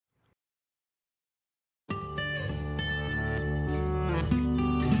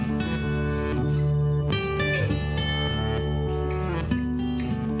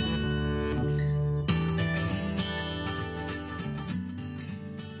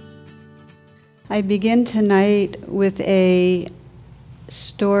I begin tonight with a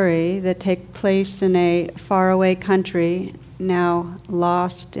story that takes place in a faraway country, now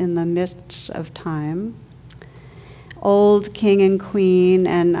lost in the mists of time. Old king and queen,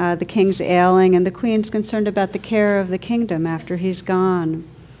 and the king's ailing, and the queen's concerned about the care of the kingdom after he's gone.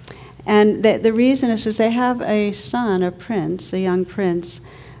 And the reason is they have a son, a prince, a young prince,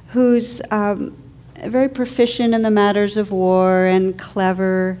 who's very proficient in the matters of war and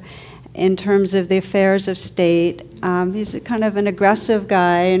clever in terms of the affairs of state. He's kind of an aggressive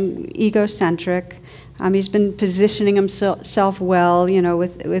guy and egocentric. He's been positioning himself well,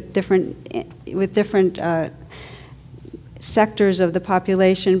 with different sectors of the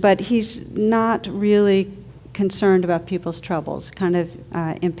population, but he's not really concerned about people's troubles, kind of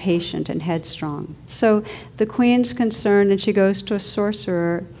impatient and headstrong. So the queen's concerned, and she goes to a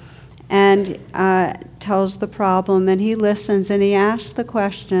sorcerer and tells the problem, and he listens, and he asks the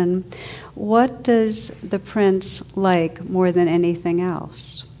question, what does the prince like more than anything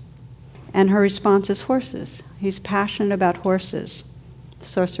else? And her response is horses. He's passionate about horses. The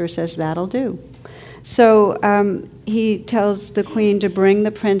sorcerer says, that'll do. So he tells the queen to bring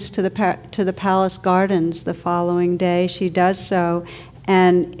the prince to the palace gardens the following day. She does so,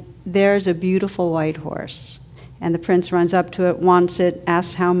 and there's a beautiful white horse. And the prince runs up to it, wants it,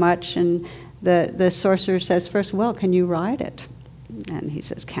 asks how much, and the sorcerer says first, well, can you ride it? And he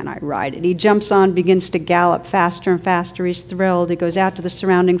says, can I ride it? He jumps on, begins to gallop faster and faster. He's thrilled. He goes out to the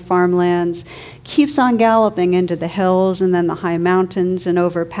surrounding farmlands, keeps on galloping into the hills and then the high mountains and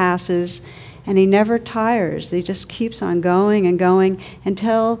over passes. And he never tires. He just keeps on going and going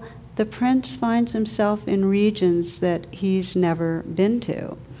until the prince finds himself in regions that he's never been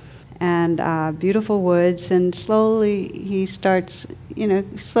to. And beautiful woods, and slowly he starts,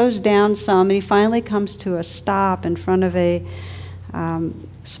 slows down some, and he finally comes to a stop in front of a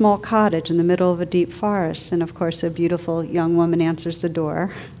small cottage in the middle of a deep forest. And of course a beautiful young woman answers the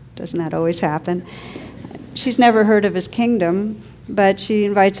door. Doesn't that always happen? She's never heard of his kingdom, but she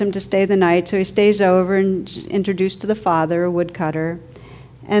invites him to stay the night, so he stays over and is introduced to the father, a woodcutter.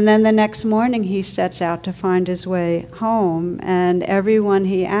 And then the next morning he sets out to find his way home, and everyone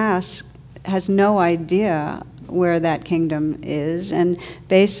he asks has no idea where that kingdom is. And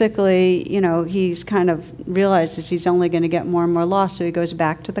basically, he's kind of realizes he's only going to get more and more lost, so he goes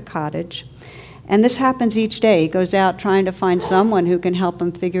back to the cottage. And this happens each day. He goes out trying to find someone who can help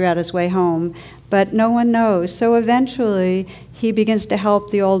him figure out his way home, but no one knows. So eventually he begins to help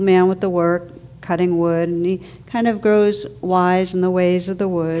the old man with the work, cutting wood, and he kind of grows wise in the ways of the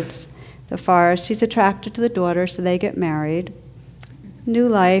woods, the forest. He's attracted to the daughter, so they get married. New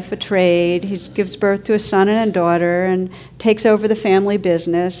life, a trade. He gives birth to a son and a daughter and takes over the family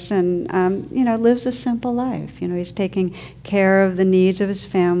business and, lives a simple life. He's taking care of the needs of his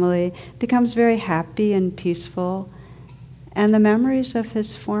family, becomes very happy and peaceful, and the memories of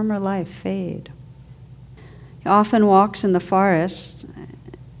his former life fade. He often walks in the forest,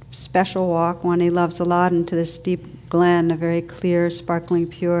 special walk, one he loves a lot, into this deep glen, a very clear, sparkling,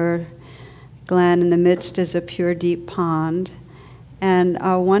 pure glen. In the midst is a pure, deep pond. And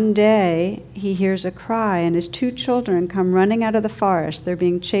one day he hears a cry, and his two children come running out of the forest. They're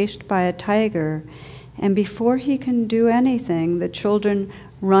being chased by a tiger. And before he can do anything, the children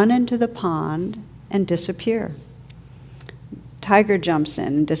run into the pond and disappear. Tiger jumps in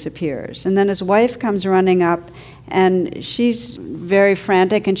and disappears. And then his wife comes running up, and she's very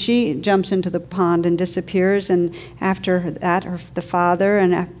frantic, and she jumps into the pond and disappears. And after that, the father,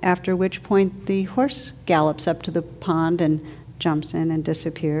 and after which point the horse gallops up to the pond and jumps in and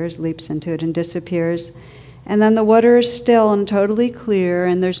disappears, leaps into it and disappears. And then the water is still and totally clear,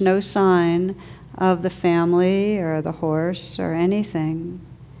 and there's no sign of the family or the horse or anything.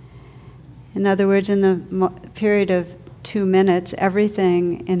 In other words, in the period of 2 minutes,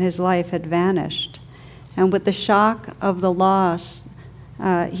 everything in his life had vanished. And with the shock of the loss,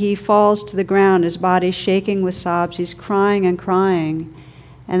 he falls to the ground, his body shaking with sobs. He's crying and crying.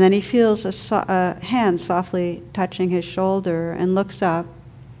 And then he feels a hand softly touching his shoulder and looks up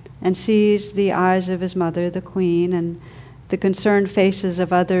and sees the eyes of his mother, the queen, and the concerned faces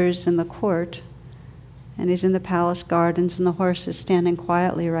of others in the court. And he's in the palace gardens, and the horse is standing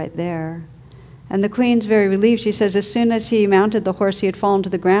quietly right there. And the queen's very relieved. She says as soon as he mounted the horse, he had fallen to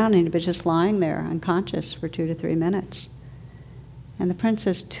the ground, and he'd been just lying there unconscious for 2 to 3 minutes. And the prince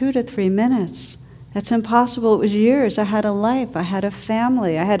says, 2 to 3 minutes? That's impossible. It was years. I had a life. I had a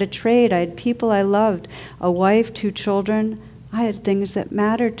family. I had a trade. I had people I loved, a wife, 2 children. I had things that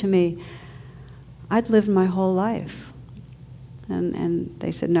mattered to me. I'd lived my whole life. And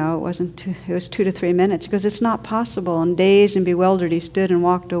they said, no, it wasn't. It was 2 to 3 minutes. He goes, it's not possible. And dazed and bewildered, he stood and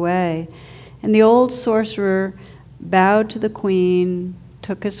walked away. And the old sorcerer bowed to the queen,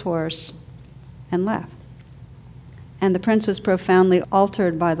 took his horse, and left. And the prince was profoundly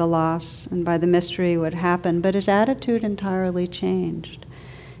altered by the loss and by the mystery what happened, but his attitude entirely changed.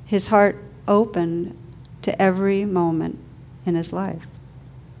 His heart opened to every moment in his life.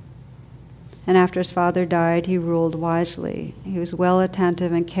 And after his father died, he ruled wisely. He was well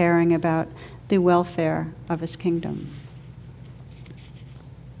attentive and caring about the welfare of his kingdom.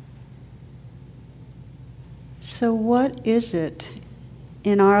 So what is it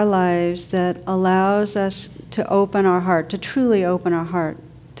in our lives that allows us to open our heart, to truly open our heart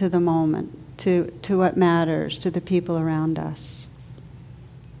to the moment, to what matters, to the people around us?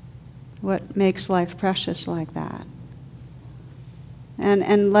 What makes life precious like that?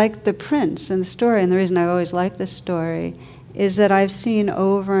 And like the prince in the story, and the reason I always like this story, is that I've seen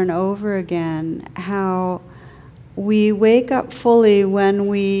over and over again how we wake up fully when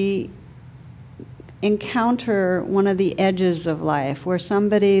we encounter one of the edges of life where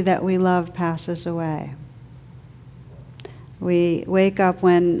somebody that we love passes away. We wake up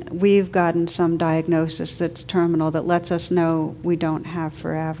when we've gotten some diagnosis that's terminal that lets us know we don't have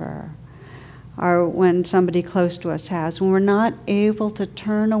forever. Or when somebody close to us has. When we're not able to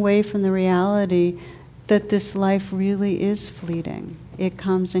turn away from the reality that this life really is fleeting. It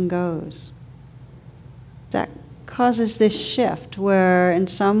comes and goes. That causes this shift where in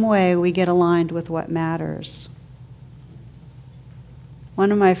some way we get aligned with what matters.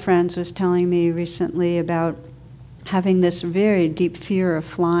 One of my friends was telling me recently about having this very deep fear of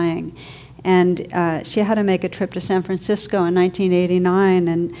flying, and she had to make a trip to San Francisco in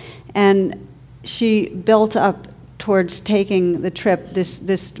 1989, and she built up towards taking the trip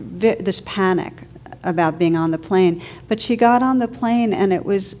this panic about being on the plane. But she got on the plane and it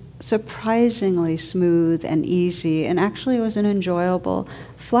was surprisingly smooth and easy, and actually it was an enjoyable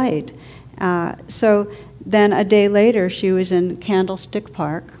flight. So then a day later she was in Candlestick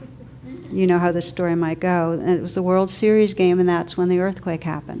Park. You know how this story might go. And it was the World Series game, and that's when the earthquake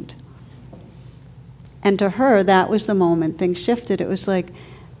happened. And to her, that was the moment things shifted. It was like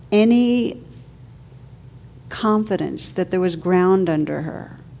any confidence that there was ground under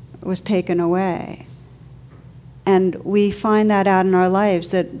her was taken away. And we find that out in our lives,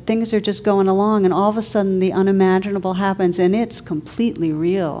 that things are just going along and all of a sudden the unimaginable happens and it's completely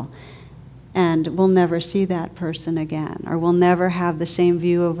real. And we'll never see that person again, or we'll never have the same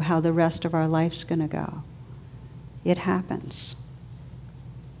view of how the rest of our life's going to go. It happens.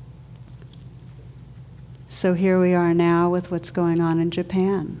 So here we are now with what's going on in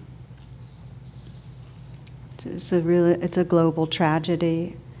Japan. It's a global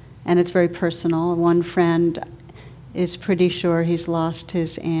tragedy, and it's very personal. One friend is pretty sure he's lost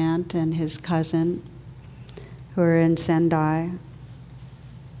his aunt and his cousin who are in Sendai.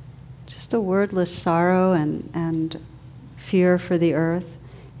 Just a wordless sorrow and fear for the earth.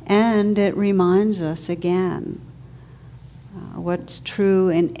 And it reminds us again what's true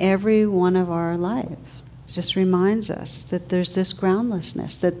in every one of our lives. It just reminds us that there's this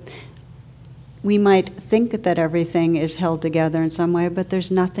groundlessness, that we might think that everything is held together in some way, but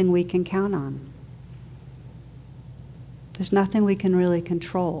there's nothing we can count on. There's nothing we can really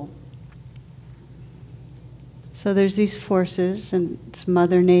control. So there's these forces, and it's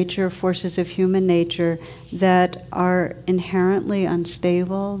Mother Nature, forces of human nature, that are inherently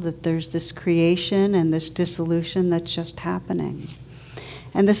unstable, that there's this creation and this dissolution that's just happening.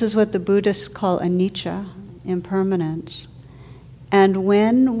 And this is what the Buddhists call anicca, impermanence. And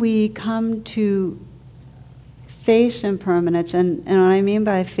when we come to face impermanence, and what I mean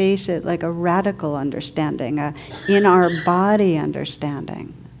by face it, like a radical understanding, a in our body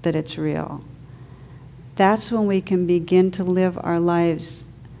understanding that it's real, that's when we can begin to live our lives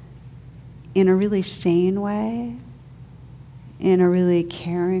in a really sane way, in a really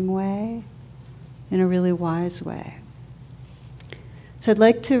caring way, in a really wise way. So I'd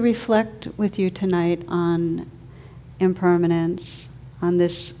like to reflect with you tonight on impermanence, on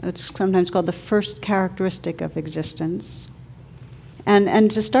this, it's sometimes called the first characteristic of existence.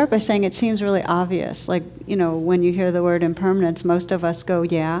 And to start by saying, it seems really obvious. Like, when you hear the word impermanence, most of us go,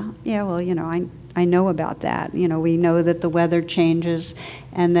 well, I know about that. We know that the weather changes,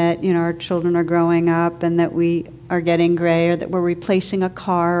 and that, our children are growing up, and that we are getting gray, or that we're replacing a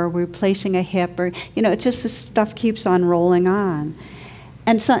car, or we're replacing a hip, or, it's just this stuff keeps on rolling on.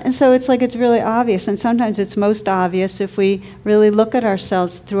 And so it's like it's really obvious, and sometimes it's most obvious if we really look at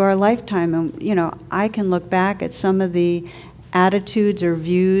ourselves through our lifetime. And, I can look back at some of the attitudes or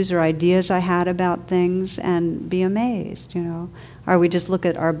views or ideas I had about things and be amazed, Or we just look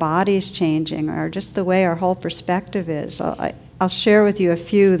at our bodies changing, or just the way our whole perspective is. I'll share with you a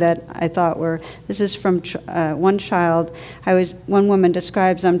few that I thought were, this is from one child. One woman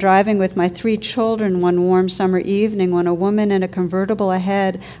describes, I'm driving with my 3 children one warm summer evening when a woman in a convertible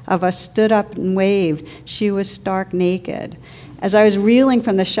ahead of us stood up and waved. She was stark naked. As I was reeling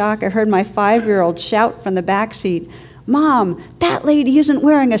from the shock, I heard my 5-year-old shout from the back seat, "Mom, that lady isn't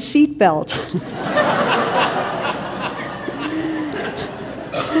wearing a seatbelt."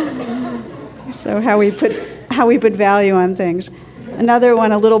 So how we put value on things. Another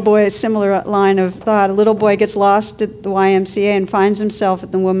one, a little boy, a similar line of thought. A little boy gets lost at the YMCA and finds himself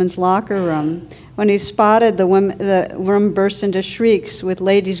at the women's locker room. When he's spotted, the room bursts into shrieks with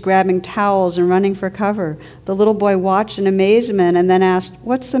ladies grabbing towels and running for cover. The little boy watched in amazement and then asked,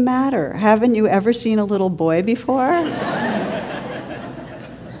 "What's the matter? Haven't you ever seen a little boy before?"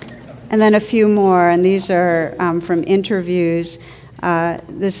 And then a few more, and these are from interviews.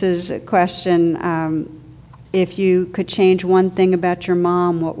 This is a question, if you could change one thing about your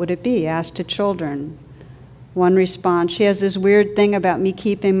mom, what would it be? Asked to children. One response, "She has this weird thing about me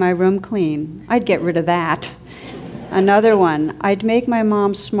keeping my room clean. I'd get rid of that." Another one, "I'd make my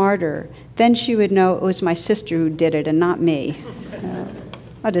mom smarter. Then she would know it was my sister who did it and not me."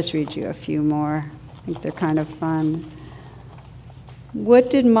 I'll just read you a few more. I think they're kind of fun. What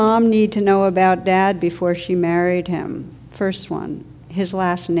did Mom need to know about Dad before she married him? First one, his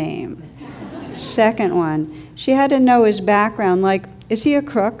last name. Second one, she had to know his background, like, is he a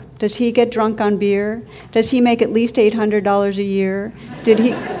crook? Does he get drunk on beer? Does he make at least $800 a year? Did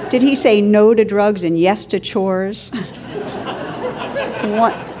he say no to drugs and yes to chores?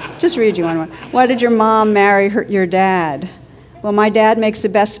 Just read you one more. Why did your mom marry your dad? Well, my dad makes the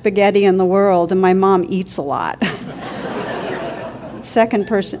best spaghetti in the world, and my mom eats a lot.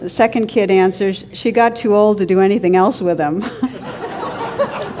 The second kid answers, she got too old to do anything else with him.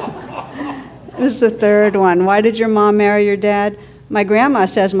 This is the third one. Why did your mom marry your dad? My grandma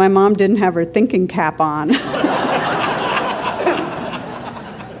says my mom didn't have her thinking cap on. I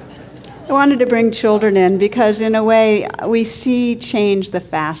wanted to bring children in because, in a way, we see change the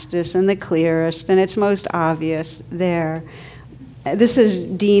fastest and the clearest, and it's most obvious there. This is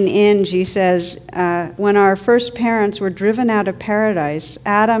Dean Inge. He says, when our first parents were driven out of paradise,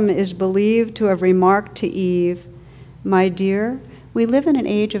 Adam is believed to have remarked to Eve, "My dear, we live in an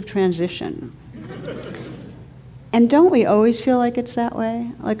age of transition." And don't we always feel like it's that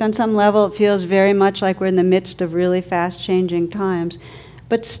way? Like on some level it feels very much like we're in the midst of really fast changing times.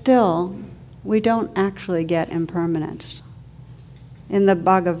 But still, we don't actually get impermanence. In the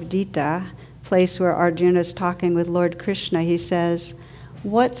Bhagavad Gita, place where Arjuna is talking with Lord Krishna, he says,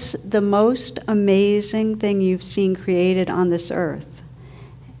 "What's the most amazing thing you've seen created on this earth?"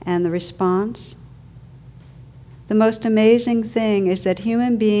 And the response, "The most amazing thing is that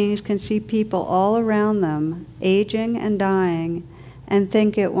human beings can see people all around them, aging and dying, and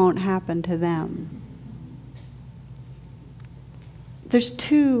think it won't happen to them." There's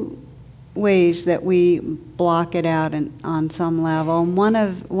 2 ways that we block it out on some level. One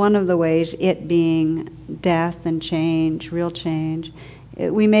of the ways, it being death and change, real change,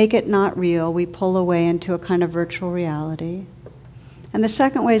 we make it not real. We pull away into a kind of virtual reality. And the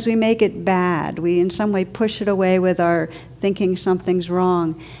second way is we make it bad. We in some way push it away with our thinking something's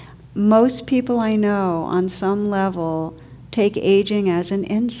wrong. Most people I know on some level take aging as an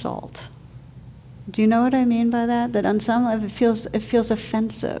insult. Do you know what I mean by that? That on some level it feels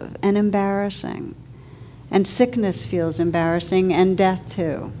offensive and embarrassing. And sickness feels embarrassing, and death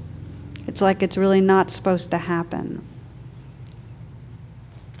too. It's like it's really not supposed to happen.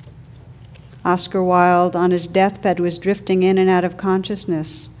 Oscar Wilde, on his deathbed, was drifting in and out of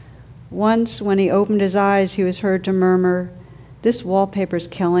consciousness. Once, when he opened his eyes, he was heard to murmur, "This wallpaper's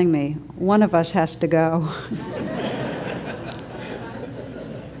killing me. One of us has to go."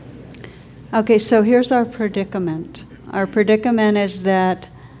 Okay, so here's our predicament. Our predicament is that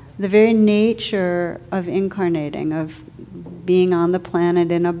the very nature of incarnating, of being on the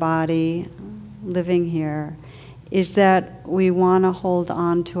planet in a body, living here, is that we want to hold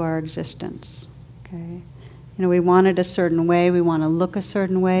on to our existence. Okay, we want it a certain way. We want to look a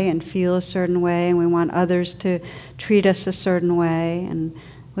certain way and feel a certain way, and we want others to treat us a certain way, and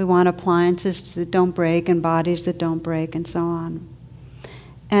we want appliances that don't break and bodies that don't break, and so on.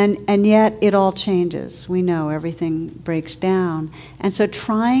 And yet it all changes. We know everything breaks down. And so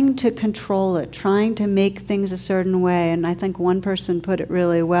trying to control it, trying to make things a certain way, and I think one person put it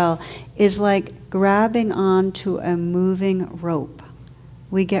really well, is like grabbing onto a moving rope.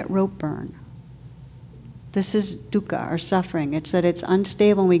 We get rope burn. This is dukkha, or suffering. It's that it's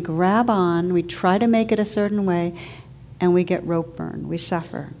unstable, and we grab on, we try to make it a certain way, and we get rope burn. We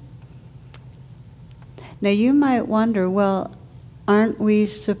suffer. Now you might wonder, well, aren't we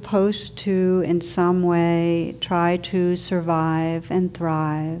supposed to, in some way, try to survive and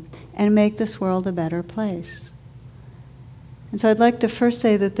thrive and make this world a better place? And so I'd like to first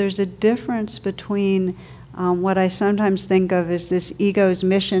say that there's a difference between what I sometimes think of as this ego's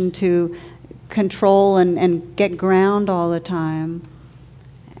mission to control and get ground all the time,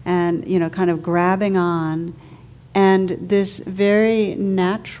 and kind of grabbing on, and this very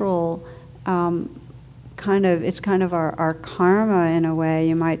natural it's kind of our karma in a way,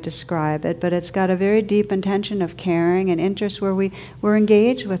 you might describe it, but it's got a very deep intention of caring and interest where we're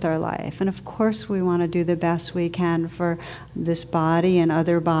engaged with our life. And of course we want to do the best we can for this body and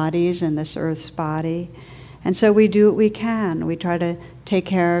other bodies and this earth's body. And so we do what we can. We try to take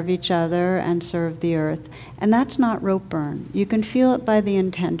care of each other and serve the earth. And that's not rope burn. You can feel it by the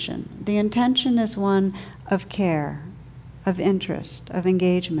intention. The intention is one of care, of interest, of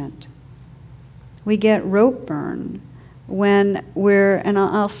engagement. We get rope burn when and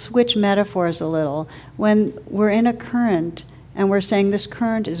I'll switch metaphors a little, when we're in a current and we're saying this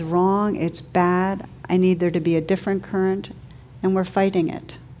current is wrong, it's bad, I need there to be a different current, and we're fighting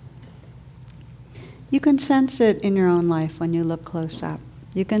it. You can sense it in your own life when you look close up.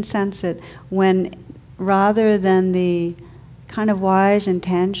 You can sense it when, rather than the kind of wise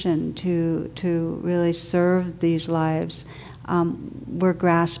intention to really serve these lives, we're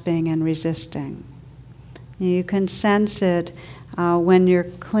grasping and resisting. You can sense it when you're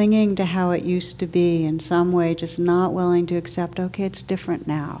clinging to how it used to be in some way, just not willing to accept, okay, it's different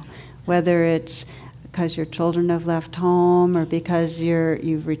now. Whether it's because your children have left home, or because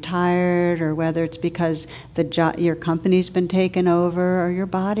you've retired, or whether it's because your company's been taken over, or your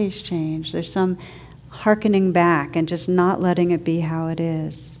body's changed. There's some hearkening back and just not letting it be how it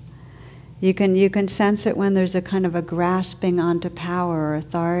is. You can sense it when there's a kind of a grasping onto power or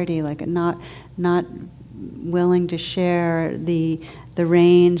authority, like not willing to share the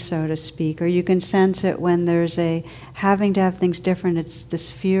reins, so to speak. Or you can sense it when there's a having to have things different. It's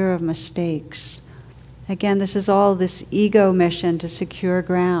this fear of mistakes. Again, this is all this ego mission to secure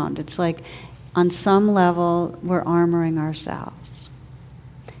ground. It's like on some level we're armoring ourselves.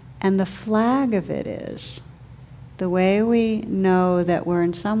 And the flag of it is the way we know that we're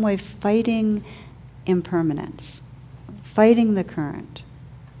in some way fighting impermanence, fighting the current.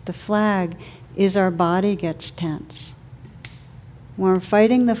 The flag is our body gets tense. When we're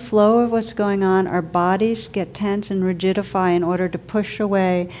fighting the flow of what's going on, our bodies get tense and rigidify in order to push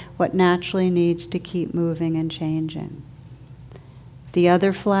away what naturally needs to keep moving and changing. The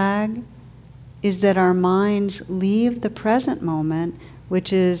other flag is that our minds leave the present moment,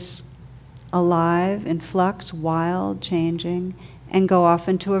 which is alive, in flux, wild, changing, and go off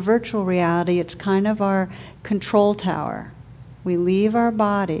into a virtual reality. It's kind of our control tower. We leave our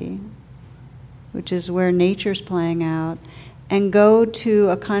body, which is where nature's playing out, and go to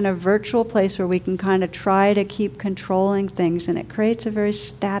a kind of virtual place where we can kind of try to keep controlling things, and it creates a very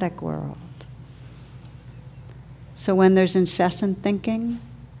static world. So when there's incessant thinking,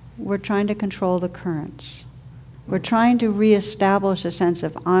 we're trying to control the currents. We're trying to reestablish a sense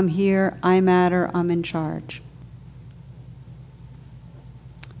of I'm here, I matter, I'm in charge.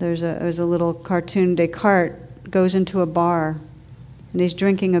 There's a little cartoon. Descartes goes into a bar and he's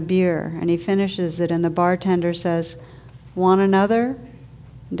drinking a beer and he finishes it and the bartender says, "Want another?"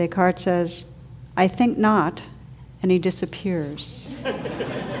 And Descartes says, "I think not," and he disappears.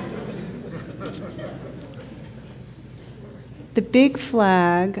 The big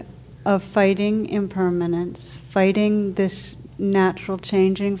flag of fighting impermanence, fighting this natural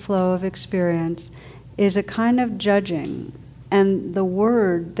changing flow of experience, is a kind of judging. And the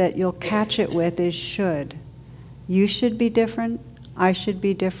word that you'll catch it with is should. You should be different, I should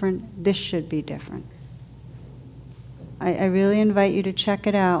be different, this should be different. I really invite you to check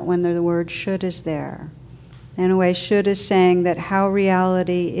it out when the word should is there. In a way, should is saying that how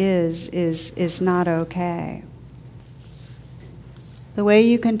reality is not okay. The way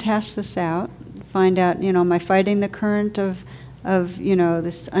you can test this out, find out, am I fighting the current of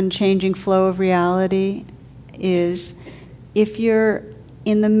this unchanging flow of reality, is if you're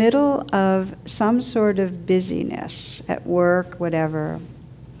in the middle of some sort of busyness at work, whatever,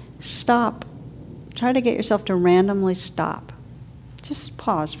 stop. Try to get yourself to randomly stop. Just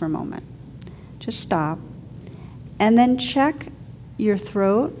pause for a moment. Just stop. And then check your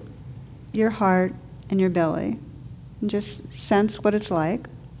throat, your heart, and your belly. And just sense what it's like.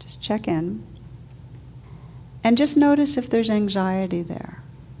 Just check in. And just notice if there's anxiety there.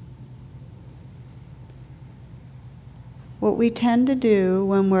 What we tend to do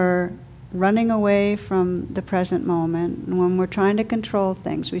when we're running away from the present moment, and when we're trying to control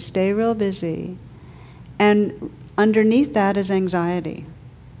things, we stay real busy. And underneath that is anxiety.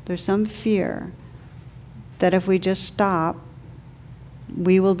 There's some fear that if we just stop,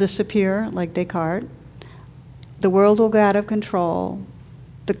 we will disappear, like Descartes. The world will go out of control.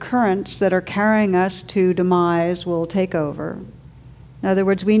 The currents that are carrying us to demise will take over. In other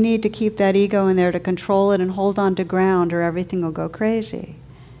words, we need to keep that ego in there to control it and hold on to ground, or everything will go crazy.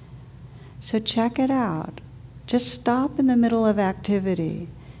 So check it out. Just stop in the middle of activity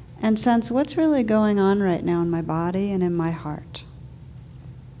and sense what's really going on right now in my body and in my heart.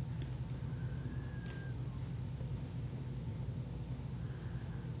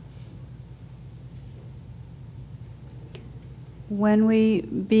 When we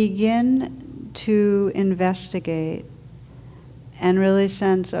begin to investigate and really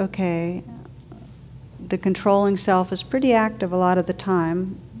sense, okay, the controlling self is pretty active a lot of the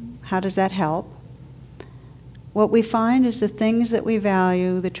time, how does that help? What we find is the things that we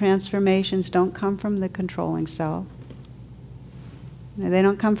value, the transformations, don't come from the controlling self. They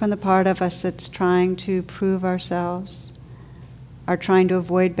don't come from the part of us that's trying to prove ourselves or trying to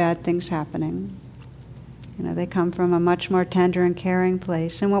avoid bad things happening. They come from a much more tender and caring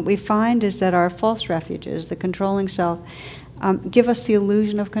place. And what we find is that our false refuges, the controlling self, give us the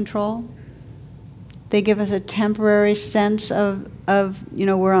illusion of control. They give us a temporary sense of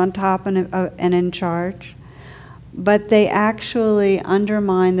we're on top and in charge. But they actually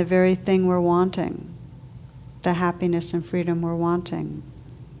undermine the very thing we're wanting, the happiness and freedom we're wanting.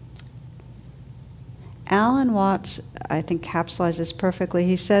 Alan Watts, I think, capsulizes this perfectly.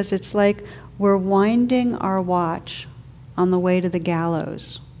 He says it's like we're winding our watch on the way to the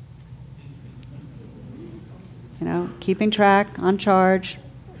gallows. Keeping track, on charge,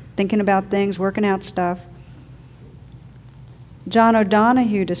 thinking about things, working out stuff. John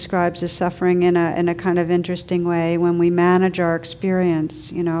O'Donohue describes this suffering in a kind of interesting way when we manage our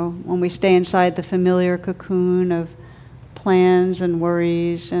experience, when we stay inside the familiar cocoon of plans and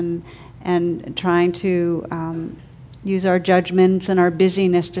worries and trying to use our judgments and our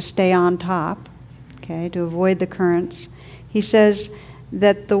busyness to stay on top, to avoid the currents. He says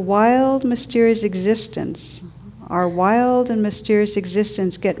that our wild and mysterious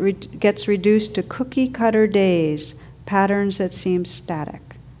existence gets reduced to cookie-cutter days, patterns that seem static.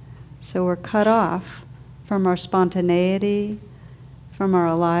 So we're cut off from our spontaneity, from our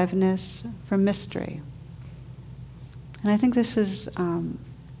aliveness, from mystery. And I think this is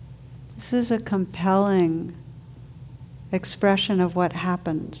a compelling expression of what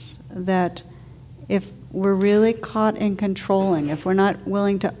happens, that if we're really caught in controlling, if we're not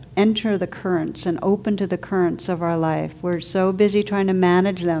willing to enter the currents and open to the currents of our life, we're so busy trying to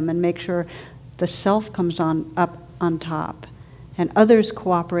manage them and make sure the self comes up on top and others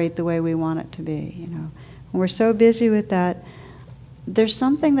cooperate the way we want it to be. When we're so busy with that, there's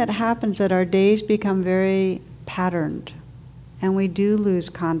something that happens that our days become very patterned and we do lose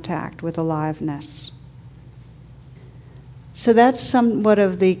contact with aliveness. So that's somewhat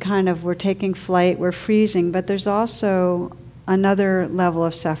of the kind of we're taking flight, we're freezing, but there's also another level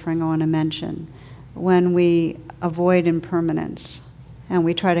of suffering I want to mention when we avoid impermanence and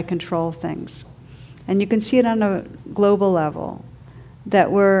we try to control things. And you can see it on a global level, that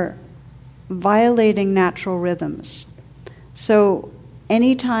we're violating natural rhythms. So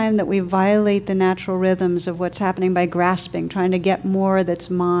any time that we violate the natural rhythms of what's happening by grasping, trying to get more that's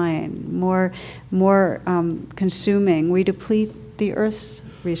mine, more consuming, we deplete the Earth's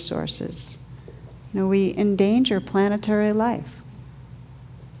resources. We endanger planetary life.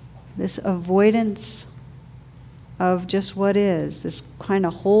 This avoidance of just what is, this kind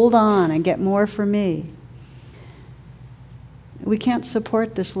of hold on and get more for me. We can't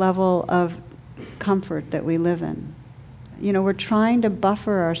support this level of comfort that we live in. We're trying to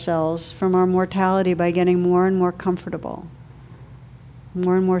buffer ourselves from our mortality by getting more and more comfortable,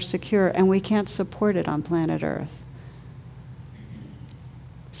 more and more secure, and we can't support it on planet Earth.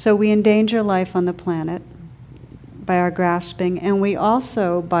 So we endanger life on the planet by our grasping, and we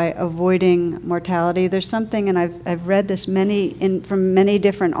also, by avoiding mortality, there's something, and I've read this from many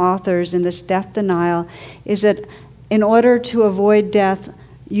different authors in this death denial, is that in order to avoid death,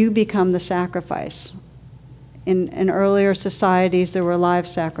 you become the sacrifice. In earlier societies, there were live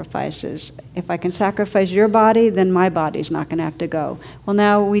sacrifices. If I can sacrifice your body, then my body's not going to have to go. Well,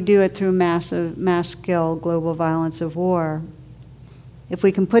 now we do it through mass-scale global violence of war. If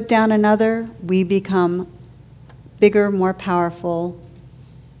we can put down another, we become bigger, more powerful,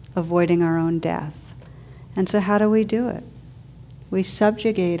 avoiding our own death. And so how do we do it? We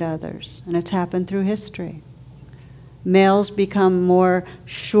subjugate others, and it's happened through history. Males become more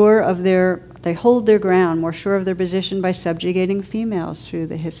sure of they hold their ground, more sure of their position by subjugating females through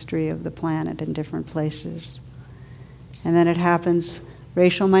the history of the planet in different places. And then it happens,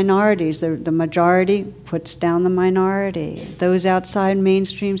 racial minorities, the majority puts down the minority. Those outside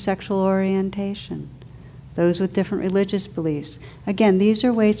mainstream sexual orientation. Those with different religious beliefs. Again, these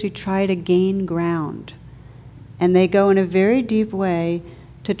are ways we try to gain ground. And they go in a very deep way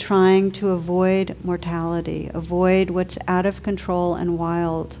to trying to avoid mortality, avoid what's out of control and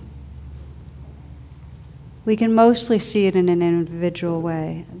wild. We can mostly see it in an individual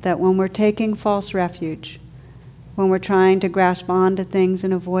way, that when we're taking false refuge, when we're trying to grasp onto things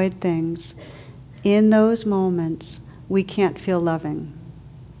and avoid things, in those moments we can't feel loving.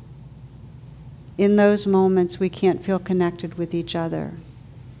 In those moments we can't feel connected with each other.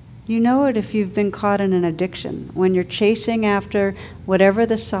 You know it if you've been caught in an addiction. When you're chasing after whatever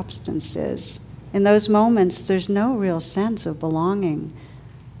the substance is, in those moments there's no real sense of belonging.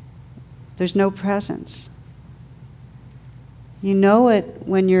 There's no presence. You know it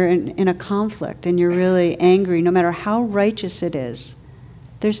when you're in a conflict and you're really angry, no matter how righteous it is.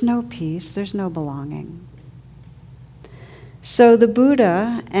 There's no peace, there's no belonging. So the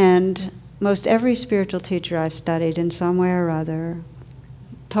Buddha and most every spiritual teacher I've studied in some way or other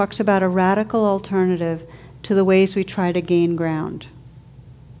talks about a radical alternative to the ways we try to gain ground.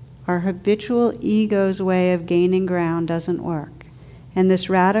 Our habitual ego's way of gaining ground doesn't work. And this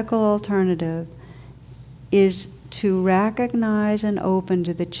radical alternative is to recognize and open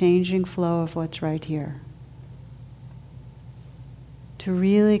to the changing flow of what's right here. To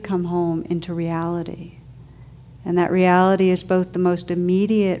really come home into reality. And that reality is both the most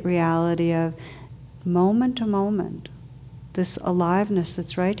immediate reality of moment to moment, this aliveness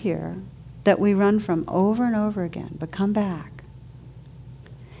that's right here, that we run from over and over again, but come back.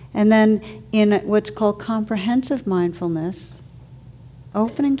 And then in what's called comprehensive mindfulness,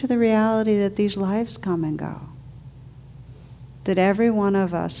 opening to the reality that these lives come and go. That every one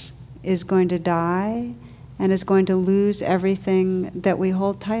of us is going to die and is going to lose everything that we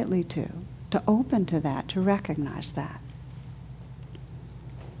hold tightly to open to that, to recognize that.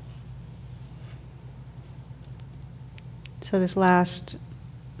 So this last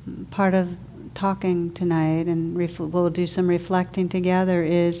part of talking tonight, and we'll do some reflecting together,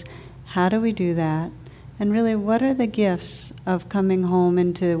 is how do we do that? And really, what are the gifts of coming home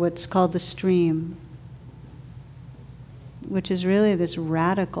into what's called the stream, which is really this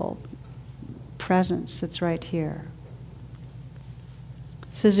radical presence that's right here.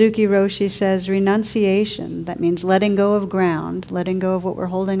 Suzuki Roshi says renunciation, that means letting go of ground, letting go of what we're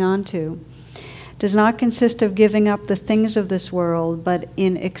holding on to, does not consist of giving up the things of this world, but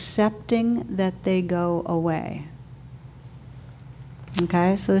in accepting that they go away.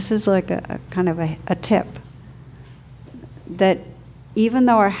 Okay, so this is like a kind of a tip. That even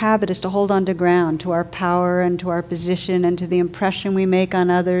though our habit is to hold on to ground, to our power and to our position and to the impression we make on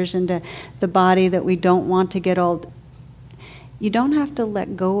others and to the body that we don't want to get old, you don't have to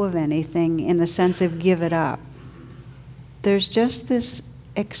let go of anything in the sense of give it up. There's just this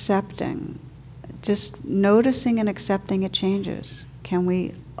accepting, just noticing and accepting it changes. Can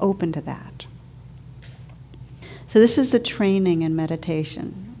we open to that? So this is the training in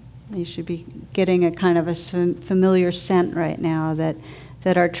meditation. You should be getting a kind of a familiar scent right now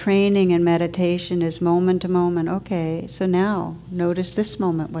that our training in meditation is moment to moment. Okay, so now notice this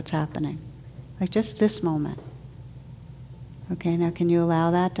moment, what's happening. Like just this moment. Okay, now can you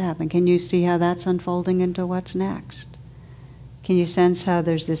allow that to happen? Can you see how that's unfolding into what's next? Can you sense how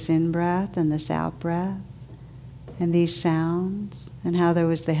there's this in-breath and this out-breath? And these sounds? And how there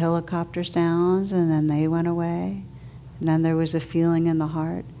was the helicopter sounds and then they went away? And then there was a feeling in the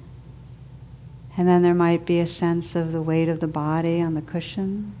heart? And then there might be a sense of the weight of the body on the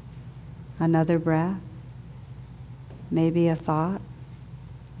cushion? Another breath? Maybe a thought?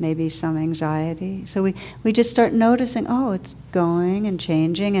 Maybe some anxiety. So we just start noticing, oh, it's going and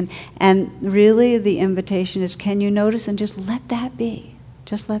changing. And really the invitation is, can you notice and just let that be?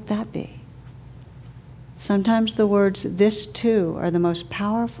 Just let that be. Sometimes the words, this too, are the most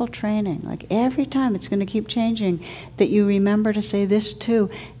powerful training. Like every time it's going to keep changing, that you remember to say this too,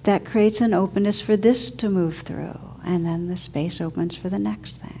 that creates an openness for this to move through. And then the space opens for the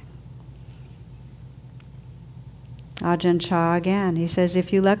next thing. Ajahn Chah again, he says,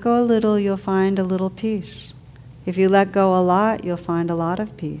 if you let go a little, you'll find a little peace. If you let go a lot, you'll find a lot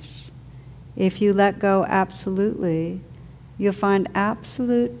of peace. If you let go absolutely, you'll find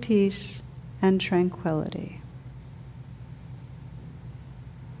absolute peace and tranquility.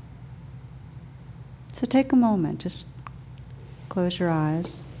 So take a moment, just close your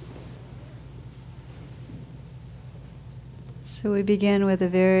eyes. So we begin with a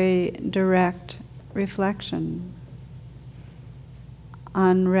very direct reflection.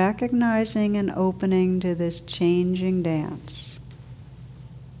 on recognizing and opening to this changing dance.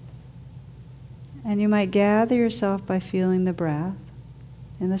 And you might gather yourself by feeling the breath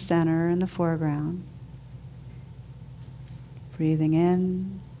in the center, in the foreground. Breathing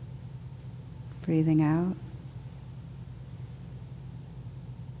in, breathing out.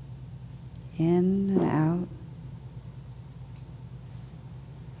 In and out.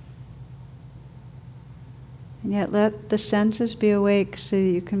 And yet let the senses be awake so that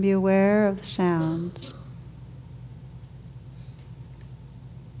you can be aware of the sounds.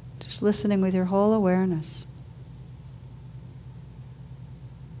 Just listening with your whole awareness.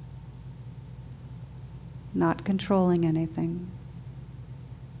 Not controlling anything.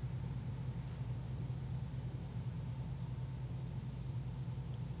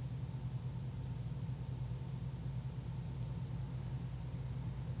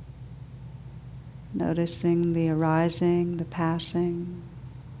 Noticing the arising, the passing,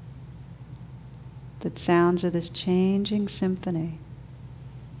 the sounds of this changing symphony.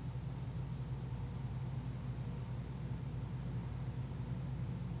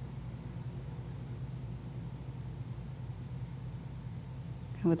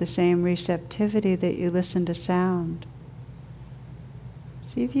 And with the same receptivity that you listen to sound,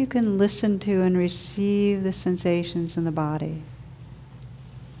 see if you can listen to and receive the sensations in the body.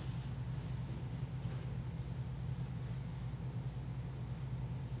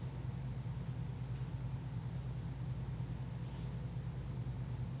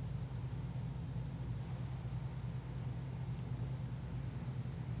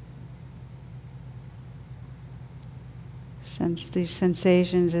 Sense these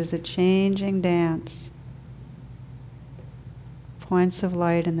sensations as a changing dance, points of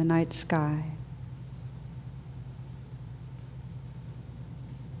light in the night sky.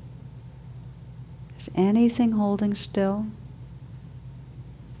 Is anything holding still?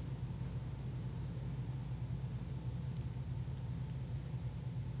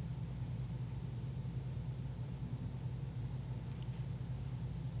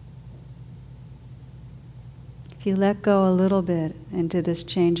 If you let go a little bit into this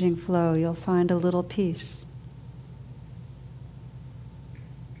changing flow, you'll find a little peace.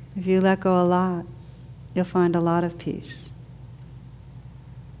 If you let go a lot, you'll find a lot of peace.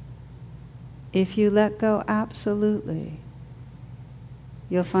 If you let go absolutely,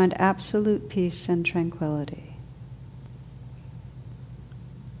 you'll find absolute peace and tranquility.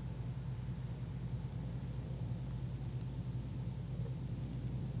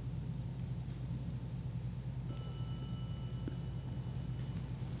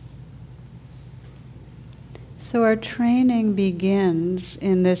 So our training begins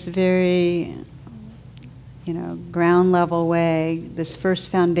in this very, ground level way, this first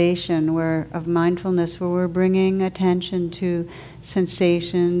foundation of mindfulness, where we're bringing attention to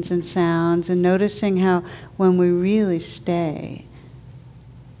sensations and sounds and noticing how when we really stay,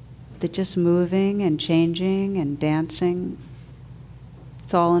 that just moving and changing and dancing,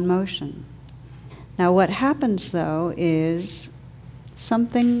 it's all in motion. Now what happens though is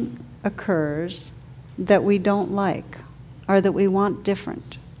something occurs that we don't like, or that we want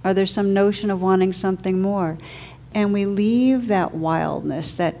different, or there's some notion of wanting something more. And we leave that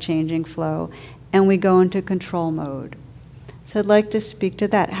wildness, that changing flow, and we go into control mode. So I'd like to speak to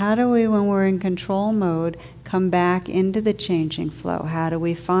that. How do we, when we're in control mode, come back into the changing flow? How do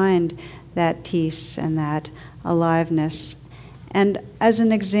we find that peace and that aliveness? And as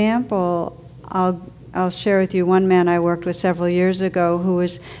an example, I'll share with you one man I worked with several years ago who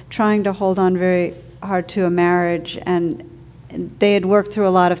was trying to hold on very hard to a marriage, and they had worked through a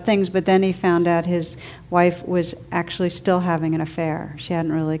lot of things, but then he found out his wife was actually still having an affair. She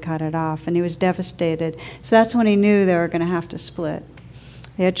hadn't really cut it off, and he was devastated. So that's when he knew they were going to have to split.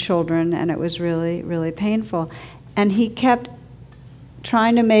 They had children, and it was really, really painful. And he kept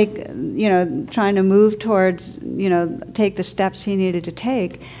trying to trying to move towards, take the steps he needed to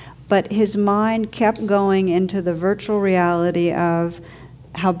take, but his mind kept going into the virtual reality of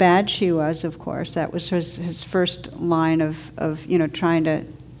how bad she was, of course. That was his first line of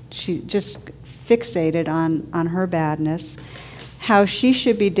she just fixated on her badness, how she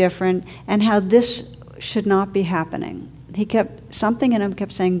should be different, and how this should not be happening. Something in him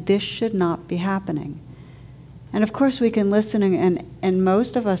kept saying, this should not be happening. And of course we can listen, and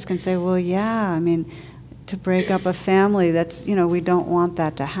most of us can say, well, yeah, to break up a family, that's, we don't want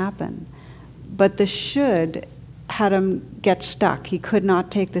that to happen. But the should had him get stuck. He could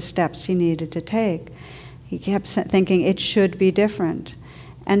not take the steps he needed to take. He kept thinking it should be different.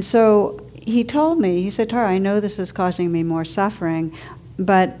 And so he told me, he said, Tara, I know this is causing me more suffering,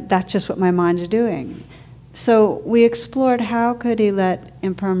 but that's just what my mind is doing. So we explored how could he let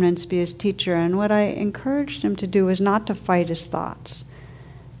impermanence be his teacher, and what I encouraged him to do was not to fight his thoughts,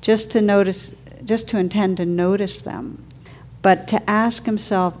 just to intend to notice them, but to ask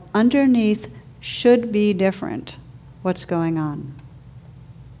himself, underneath should be different, what's going on?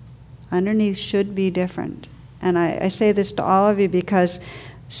 Underneath should be different. And I say this to all of you because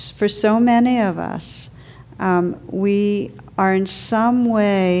for so many of us, we are in some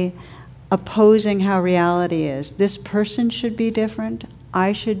way opposing how reality is. This person should be different,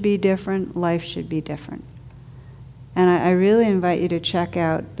 I should be different, life should be different. And I really invite you to check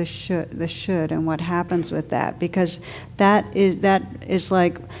out the should and what happens with that, because that is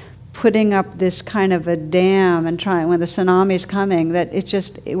like putting up this kind of a dam and trying, when the tsunami's coming, that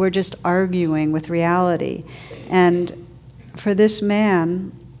we're just arguing with reality. And for this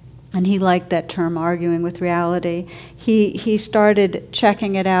man, and he liked that term, arguing with reality, he started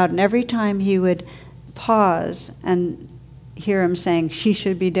checking it out, and every time he would pause and hear him saying, she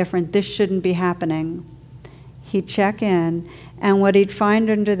should be different, this shouldn't be happening, he'd check in, and what he'd find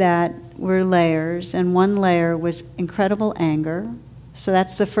under that were layers, and one layer was incredible anger. So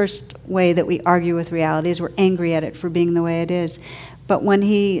that's the first way that we argue with reality, is we're angry at it for being the way it is. But when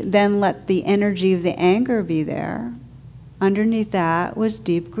he then let the energy of the anger be there, underneath that was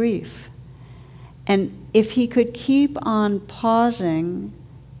deep grief. And if he could keep on pausing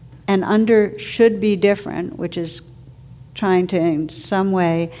and under should be different, which is trying to in some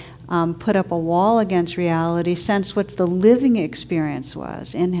way put up a wall against reality, sense what the living experience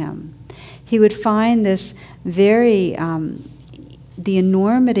was in him, he would find this very the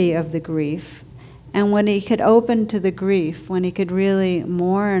enormity of the grief. And when he could open to the grief, when he could really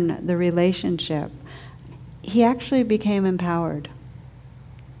mourn the relationship, he actually became empowered.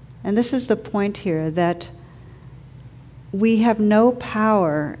 And this is the point here, that we have no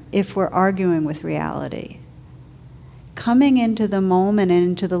power if we're arguing with reality. Coming into the moment and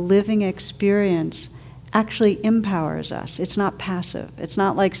into the living experience actually empowers us. It's not passive. It's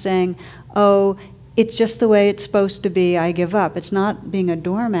not like saying, oh, it's just the way it's supposed to be, I give up. It's not being a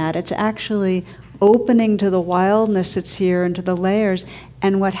doormat. It's actually opening to the wildness that's here and to the layers.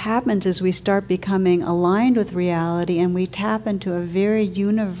 And what happens is we start becoming aligned with reality, and we tap into a very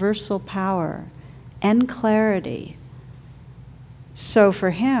universal power and clarity. So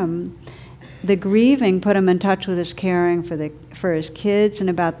for him, the grieving put him in touch with his caring for his kids, and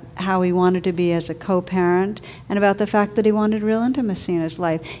about how he wanted to be as a co-parent, and about the fact that he wanted real intimacy in his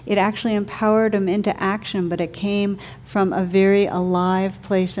life. It actually empowered him into action, but it came from a very alive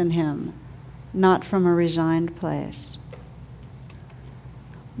place in him, not from a resigned place.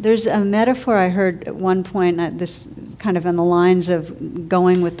 There's a metaphor I heard at one point, this kind of in the lines of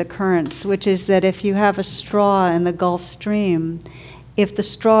going with the currents, which is that if you have a straw in the Gulf Stream, if the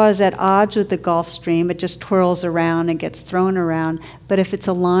straw is at odds with the Gulf Stream, it just twirls around and gets thrown around. But if it's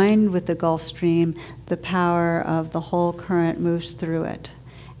aligned with the Gulf Stream, the power of the whole current moves through it.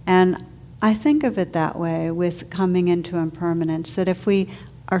 And I think of it that way with coming into impermanence, that if we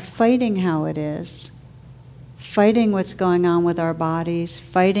are fighting how it is, fighting what's going on with our bodies,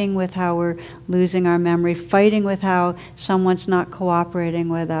 fighting with how we're losing our memory, fighting with how someone's not cooperating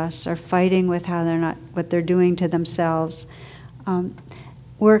with us, or fighting with how they're not, what they're doing to themselves,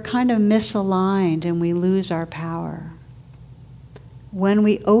 we're kind of misaligned and we lose our power. When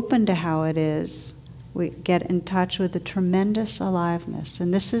we open to how it is, we get in touch with a tremendous aliveness.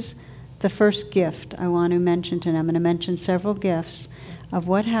 And this is the first gift I want to mention tonight. I'm going to mention several gifts of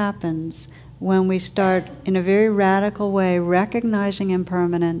what happens when we start in a very radical way recognizing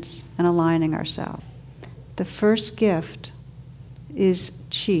impermanence and aligning ourselves. The first gift is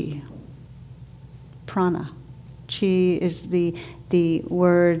chi, prana. Chi is the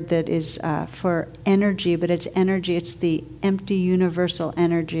word that is for energy, but it's energy, it's the empty universal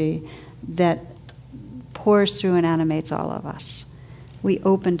energy that pours through and animates all of us. We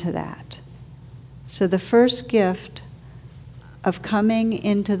open to that. So the first gift of coming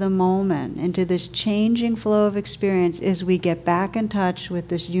into the moment, into this changing flow of experience, is we get back in touch with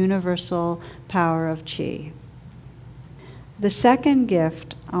this universal power of chi. The second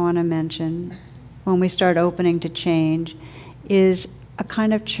gift I want to mention, when we start opening to change, is a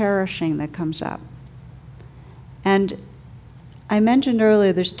kind of cherishing that comes up. And I mentioned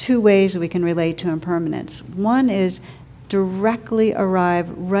earlier there's two ways we can relate to impermanence. One is directly arrive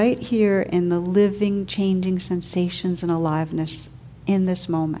right here in the living, changing sensations and aliveness in this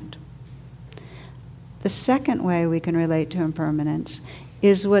moment. The second way we can relate to impermanence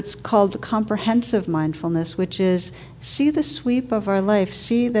is what's called comprehensive mindfulness, which is see the sweep of our life,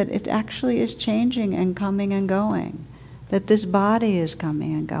 see that it actually is changing and coming and going. that this body is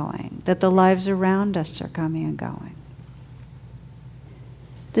coming and going, that the lives around us are coming and going.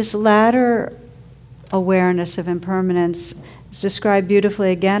 This latter awareness of impermanence is described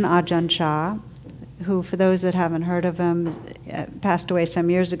beautifully again, Ajahn Chah, who, for those that haven't heard of him, passed away some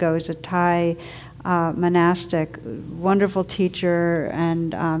years ago. He's a Thai monastic, wonderful teacher,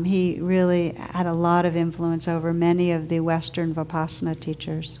 and he really had a lot of influence over many of the Western Vipassana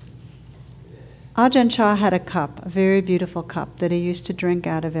teachers. Ajahn Chah had a cup, a very beautiful cup, that he used to drink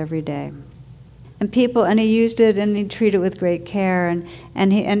out of every day. And he used it and he treated it with great care.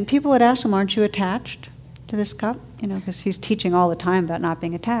 And people would ask him, "Aren't you attached to this cup?" Because he's teaching all the time about not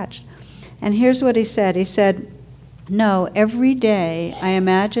being attached. And here's what he said. He said, "No, every day I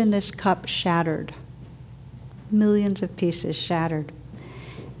imagine this cup shattered, millions of pieces shattered.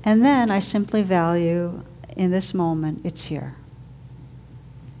 And then I simply value, in this moment, it's here."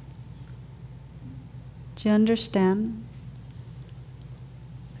 Do you understand?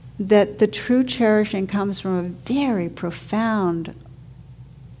 That the true cherishing comes from a very profound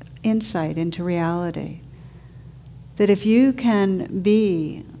insight into reality. That if you can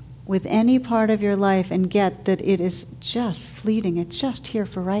be with any part of your life and get that it is just fleeting, it's just here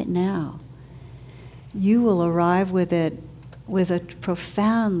for right now, you will arrive with it with a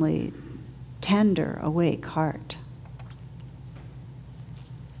profoundly tender, awake heart.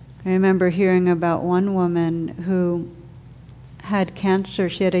 I remember hearing about one woman who had cancer.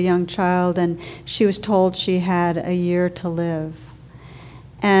 She had a young child, and she was told she had a year to live.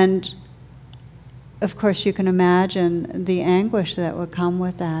 And of course, you can imagine the anguish that would come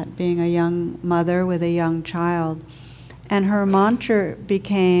with that, being a young mother with a young child. And her mantra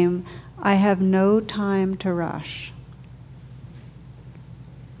became, "I have no time to rush."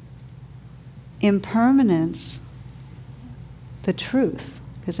 Impermanence, the truth,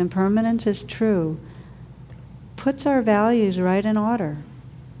 because impermanence is true, puts our values right in order.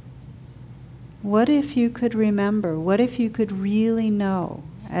 What if you could remember? What if you could really know,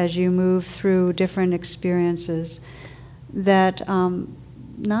 as you move through different experiences, that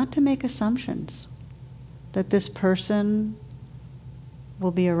not to make assumptions, that this person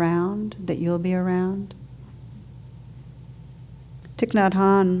will be around, that you'll be around? Thich Nhat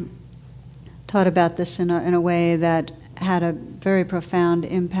Hanh taught about this in a way that had a very profound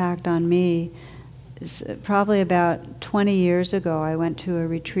impact on me. Probably about 20 years ago, I went to a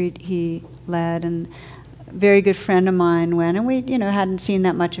retreat he led, and a very good friend of mine went, and we, hadn't seen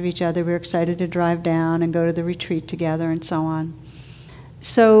that much of each other. We were excited to drive down and go to the retreat together and so on.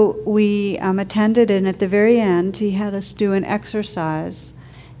 So we attended, and at the very end, he had us do an exercise,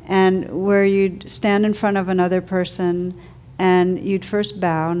 and where you'd stand in front of another person, and you'd first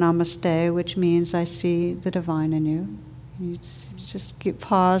bow, namaste, which means I see the divine in you. You'd just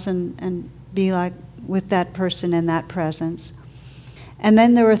pause and be like with that person in that presence. And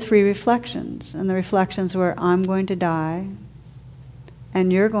then there were 3 reflections, and the reflections were, I'm going to die,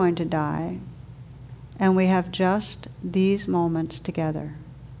 and you're going to die, and we have just these moments together.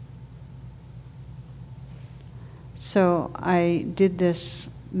 So I did this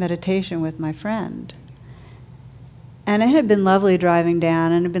meditation with my friend, and it had been lovely driving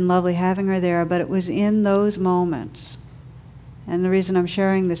down, and it had been lovely having her there, but it was in those moments. And the reason I'm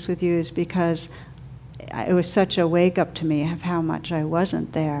sharing this with you is because it was such a wake-up to me of how much I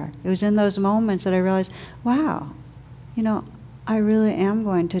wasn't there. It was in those moments that I realized, wow, I really am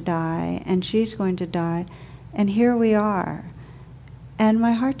going to die, and she's going to die, and here we are. And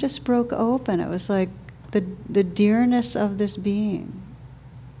my heart just broke open. It was like the dearness of this being.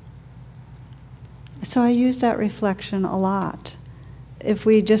 So I use that reflection a lot. If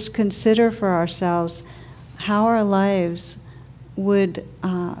we just consider for ourselves how our lives would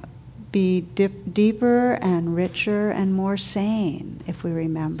be deeper and richer and more sane if we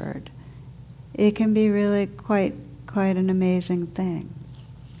remembered, it can be really quite an amazing thing.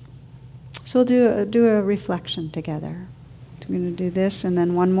 So we'll do a reflection together. I'm going to do this and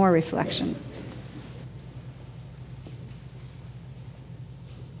then one more reflection.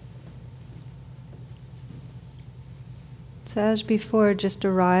 So as before, just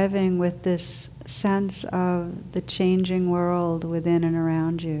arriving with this sense of the changing world within and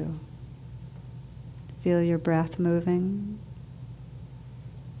around you. Feel your breath moving.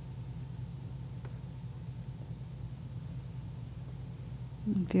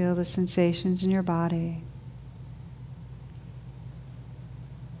 And feel the sensations in your body.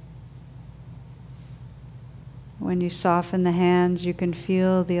 When you soften the hands, you can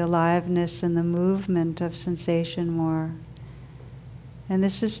feel the aliveness and the movement of sensation more. And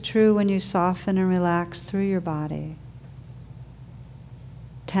this is true when you soften and relax through your body.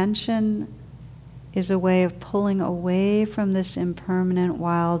 Tension is a way of pulling away from this impermanent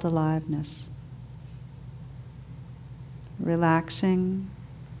wild aliveness. Relaxing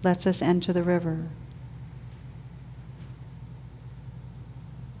lets us enter the river.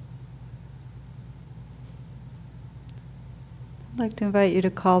 I'd like to invite you to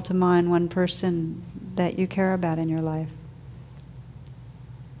call to mind one person that you care about in your life.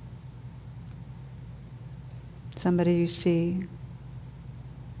 Somebody you see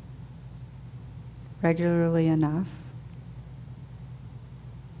regularly enough.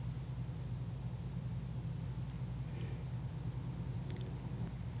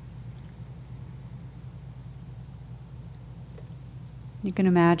 You can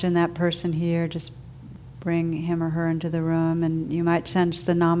imagine that person here, just bring him or her into the room, and you might sense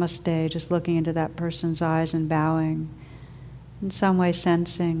the namaste, just looking into that person's eyes and bowing. In some way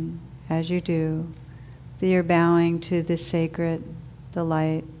sensing, as you do, that you're bowing to the sacred, the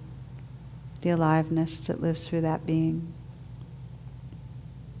light, the aliveness that lives through that being.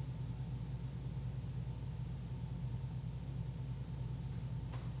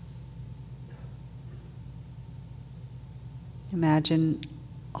 Imagine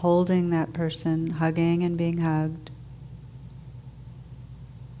holding that person, hugging and being hugged.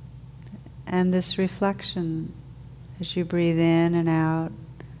 And this reflection as you breathe in and out,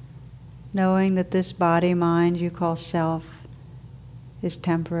 knowing that this body, mind you call self is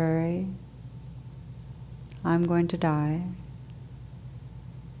temporary. I'm going to die.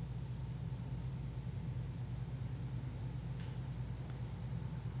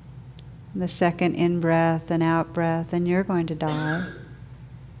 The second in-breath and out-breath, and you're going to die.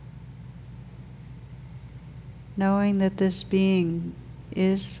 Knowing that this being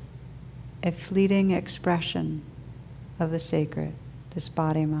is a fleeting expression of the sacred, this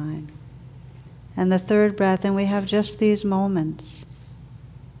body-mind. And the third breath, and we have just these moments.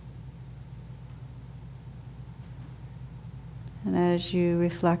 And as you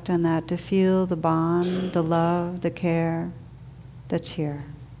reflect on that, to feel the bond, the love, the care that's here.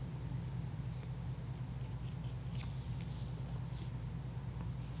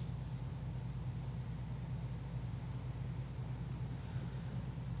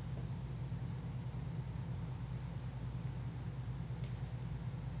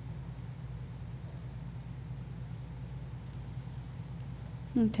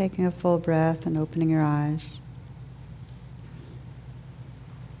 And taking a full breath and opening your eyes.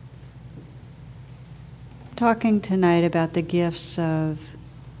 Talking tonight about the gifts of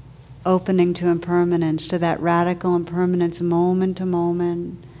opening to impermanence, to that radical impermanence moment to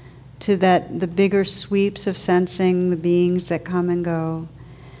moment, to the bigger sweeps of sensing the beings that come and go.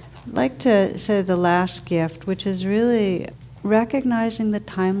 I'd like to say the last gift, which is really recognizing the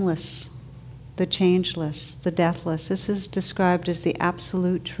timeless, the changeless, the deathless. This is described as the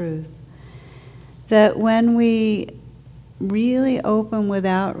absolute truth. That when we really open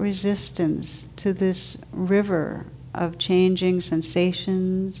without resistance to this river of changing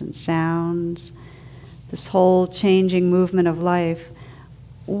sensations and sounds, this whole changing movement of life,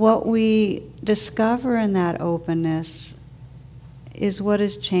 what we discover in that openness is what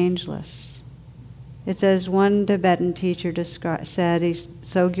is changeless. It's as one Tibetan teacher said,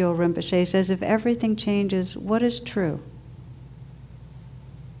 Sogyal Rinpoche says, if everything changes, what is true?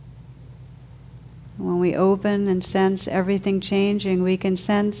 When we open and sense everything changing, we can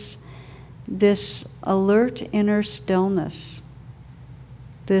sense this alert inner stillness,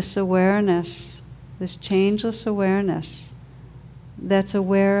 this awareness, this changeless awareness that's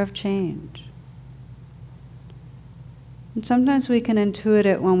aware of change. And sometimes we can intuit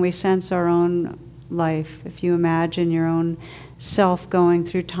it when we sense our own life. If you imagine your own self going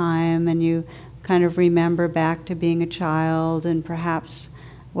through time and you kind of remember back to being a child and perhaps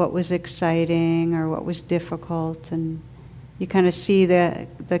what was exciting or what was difficult, and you kind of see the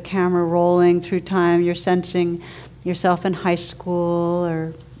camera rolling through time. You're sensing yourself in high school,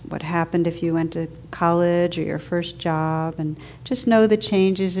 or what happened if you went to college, or your first job, and just know the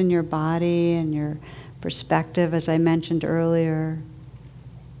changes in your body and your perspective, as I mentioned earlier.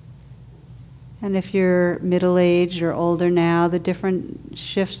 And if you're middle-aged or older now, the different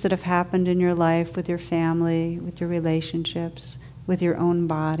shifts that have happened in your life with your family, with your relationships, with your own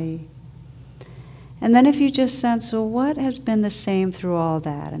body. And then if you just sense, well, what has been the same through all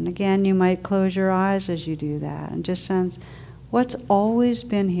that? And again, you might close your eyes as you do that and just sense what's always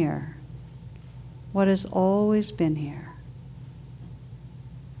been here. What has always been here.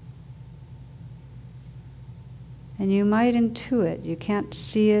 And you might intuit, you can't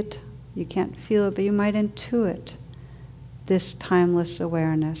see it, you can't feel it, but you might intuit this timeless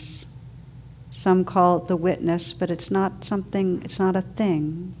awareness. Some call it the witness, but it's not something, it's not a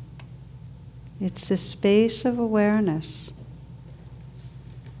thing. It's the space of awareness,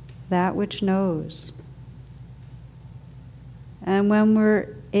 that which knows. And when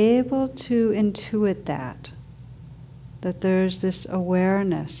we're able to intuit that there's this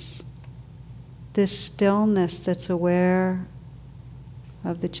awareness, this stillness that's aware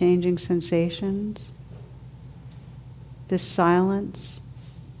of the changing sensations, this silence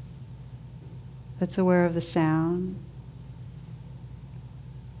that's aware of the sound.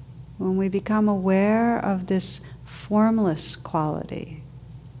 When we become aware of this formless quality,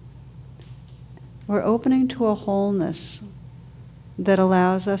 we're opening to a wholeness that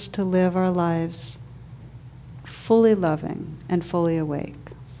allows us to live our lives fully loving and fully awake.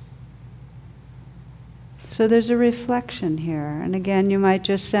 So there's a reflection here. And again, you might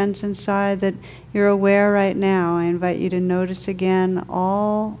just sense inside that you're aware right now. I invite you to notice again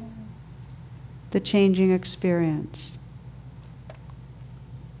all the changing experience.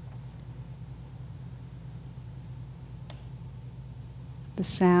 The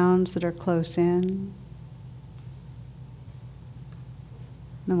sounds that are close in,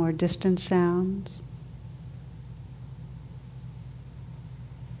 the more distant sounds.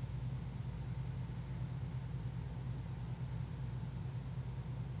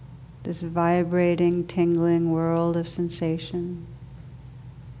 This vibrating, tingling world of sensation.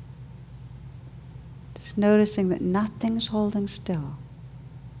 Just noticing that nothing's holding still.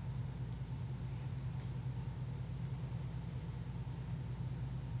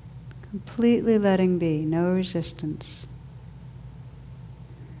 Completely letting be, no resistance.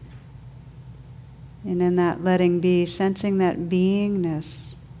 And in that letting be, sensing that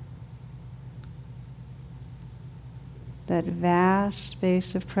beingness, that vast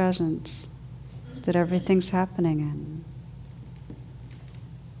space of presence that everything's happening in.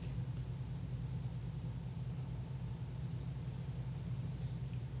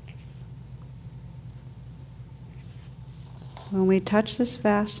 When we touch this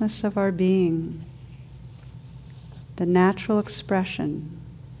vastness of our being, the natural expression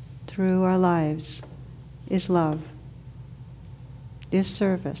through our lives is love, is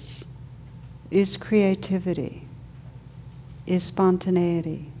service, is creativity, is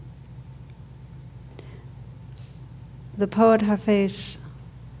spontaneity. The poet Hafiz,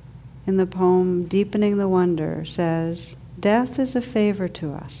 in the poem Deepening the Wonder, says, "Death is a favor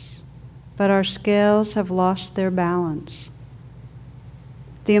to us, but our scales have lost their balance.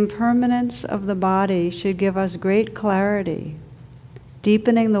 The impermanence of the body should give us great clarity,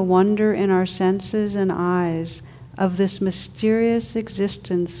 deepening the wonder in our senses and eyes of this mysterious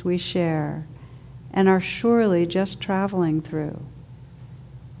existence we share and are surely just traveling through."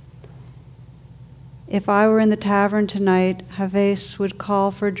 If I were in the tavern tonight, Hafiz would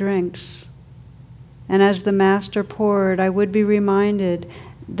call for drinks, and as the master poured, I would be reminded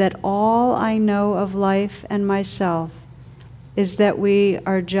that all I know of life and myself is that we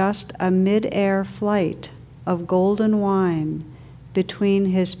are just a mid-air flight of golden wine between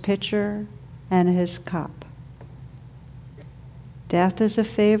his pitcher and his cup. Death is a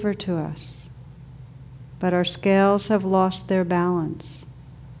favor to us, but our scales have lost their balance.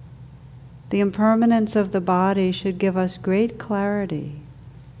 The impermanence of the body should give us great clarity,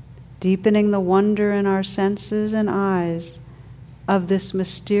 deepening the wonder in our senses and eyes of this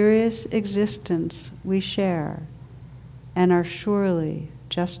mysterious existence we share and are surely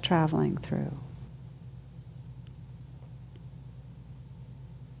just traveling through.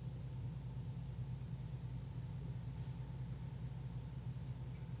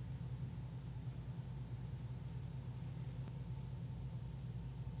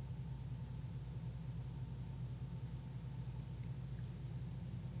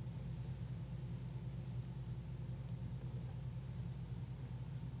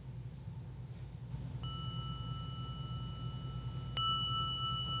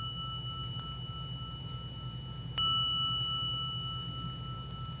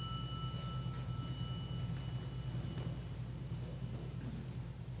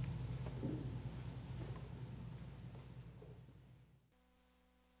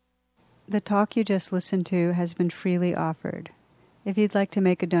 The talk you just listened to has been freely offered. If you'd like to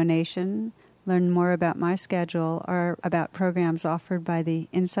make a donation, learn more about my schedule, or about programs offered by the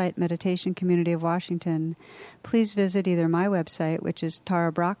Insight Meditation Community of Washington, please visit either my website, which is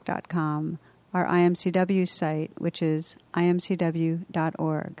tarabrach.com, or IMCW's site, which is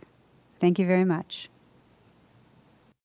imcw.org. Thank you very much.